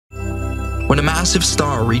When a massive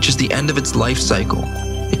star reaches the end of its life cycle,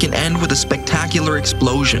 it can end with a spectacular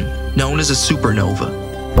explosion known as a supernova.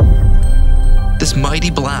 This mighty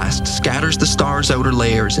blast scatters the star's outer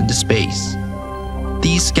layers into space.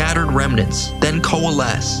 These scattered remnants then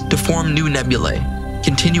coalesce to form new nebulae,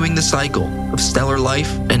 continuing the cycle of stellar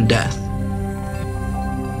life and death.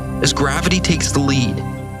 As gravity takes the lead,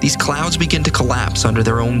 these clouds begin to collapse under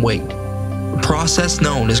their own weight, a process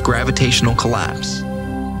known as gravitational collapse.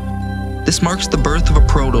 This marks the birth of a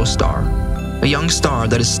protostar, a young star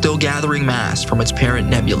that is still gathering mass from its parent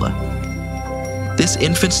nebula. This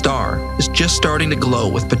infant star is just starting to glow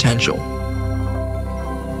with potential.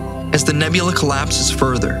 As the nebula collapses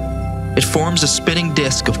further, it forms a spinning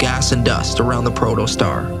disk of gas and dust around the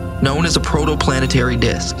protostar, known as a protoplanetary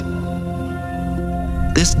disk.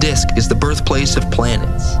 This disk is the birthplace of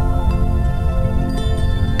planets.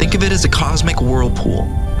 Think of it as a cosmic whirlpool,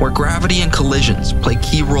 where gravity and collisions play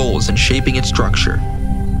key roles in shaping its structure.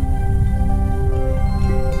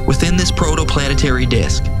 Within this protoplanetary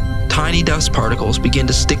disk, tiny dust particles begin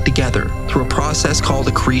to stick together through a process called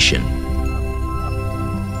accretion.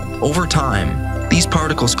 Over time, these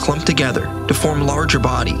particles clump together to form larger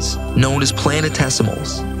bodies, known as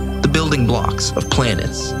planetesimals, the building blocks of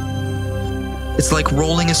planets. It's like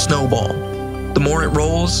rolling a snowball. The more it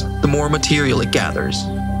rolls, the more material it gathers.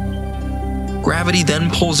 Gravity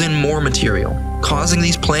then pulls in more material, causing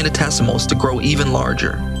these planetesimals to grow even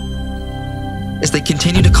larger. As they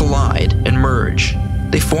continue to collide and merge,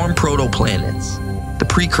 they form protoplanets, the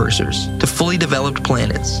precursors to fully developed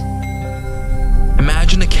planets.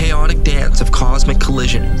 Imagine a chaotic dance of cosmic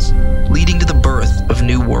collisions, leading to the birth of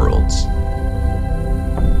new worlds.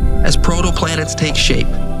 As protoplanets take shape,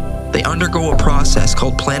 they undergo a process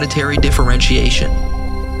called planetary differentiation.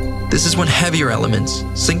 This is when heavier elements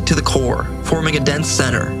sink to the core, forming a dense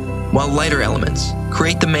center, while lighter elements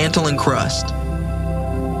create the mantle and crust.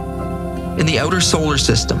 In the outer solar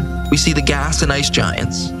system, we see the gas and ice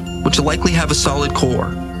giants, which likely have a solid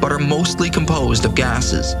core, but are mostly composed of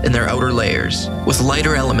gases in their outer layers, with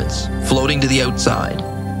lighter elements floating to the outside.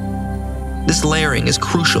 This layering is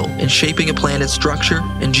crucial in shaping a planet's structure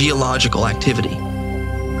and geological activity.